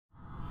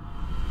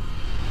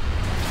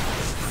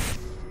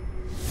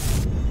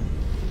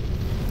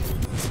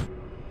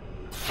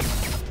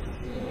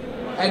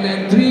and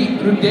ANDRIY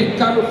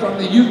RUDENKO from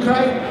the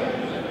Ukraine.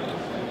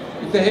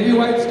 If the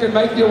heavyweights can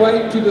make their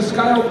way to the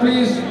scale,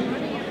 please.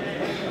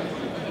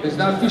 There's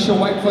no official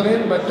weight for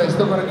them, but they're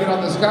still going to get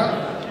on the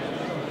scale.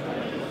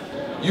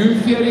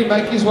 Hughie,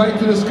 make his way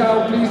to the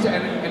scale, please,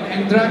 and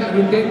ANDRIY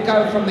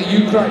RUDENKO from the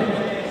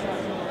Ukraine.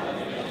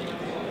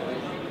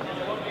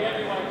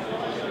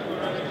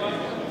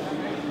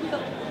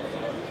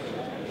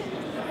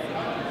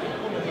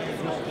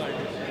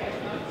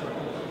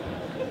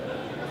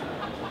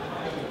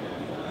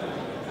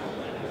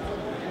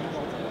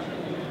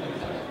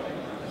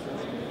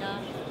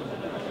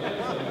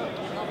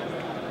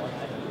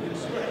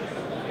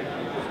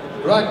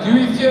 Right,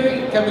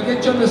 Hughie, can we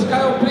get you on the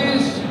scale,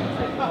 please?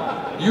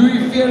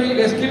 Hughie,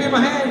 let's give him a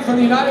hand from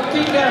the United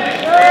Kingdom.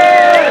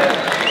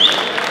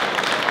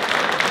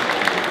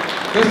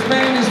 This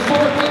man is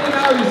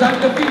 14-0, he's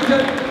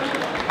undefeated.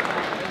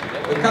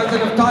 The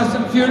cousin of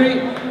Tyson Fury.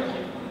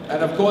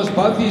 And of course,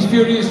 both these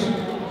Furies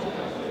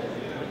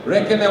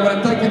reckon they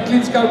want to take the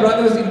Klitschko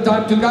brothers in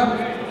time to come.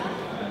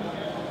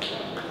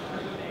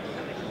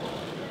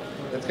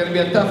 That's going to be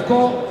a tough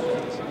call.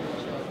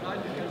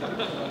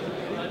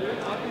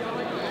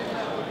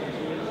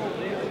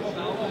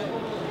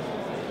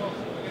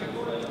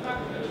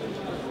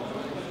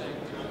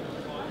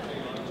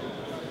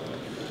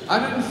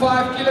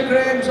 $105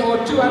 kilograms or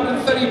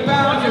 230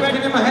 pounds. Let's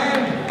give him a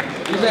hand.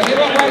 He's a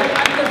heavyweight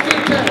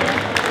undefeated.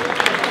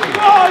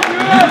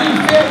 Hughie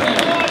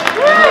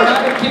from the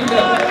United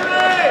Kingdom.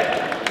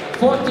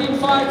 14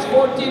 fights,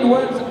 14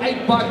 wins,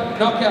 8 by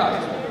knockout.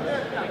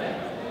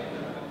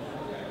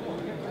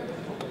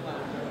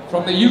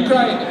 From the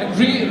Ukraine,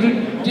 ANDRIY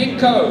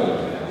RUDENKO.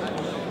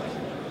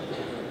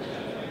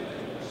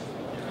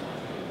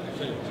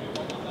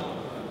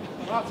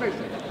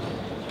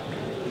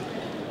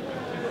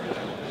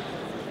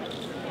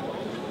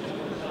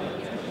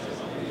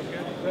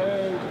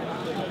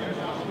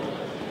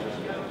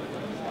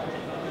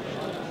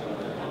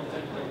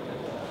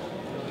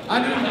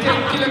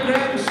 $110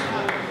 kilograms,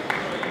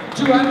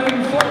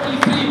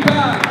 243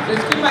 pounds.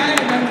 Let's give him a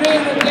hand. ANDRIY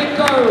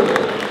RUDENKO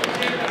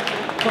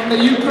from the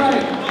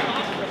Ukraine.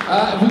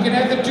 If we can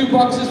have the two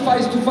boxes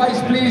face to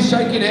face, please.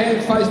 Shaking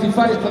hands face to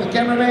face for the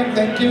cameraman.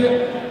 Thank you.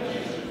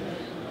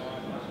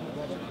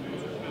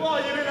 Go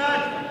on, Hughie,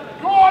 lad.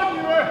 Go on,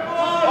 Hughie.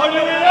 Go on,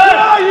 Hughie. Go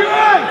on,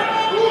 Hughie.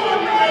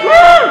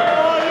 Woo!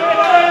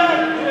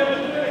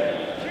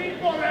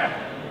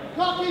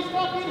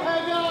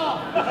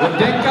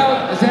 RUDENKO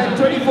has had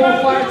 24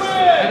 fights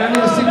and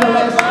only a single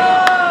loss.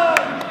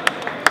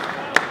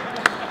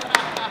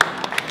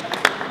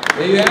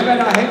 There you have it,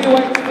 our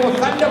heavyweights for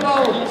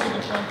Thunderbolt.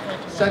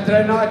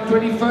 Saturday night,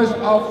 21st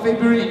of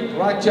February,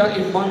 right here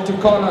in Monte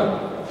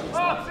Carlo.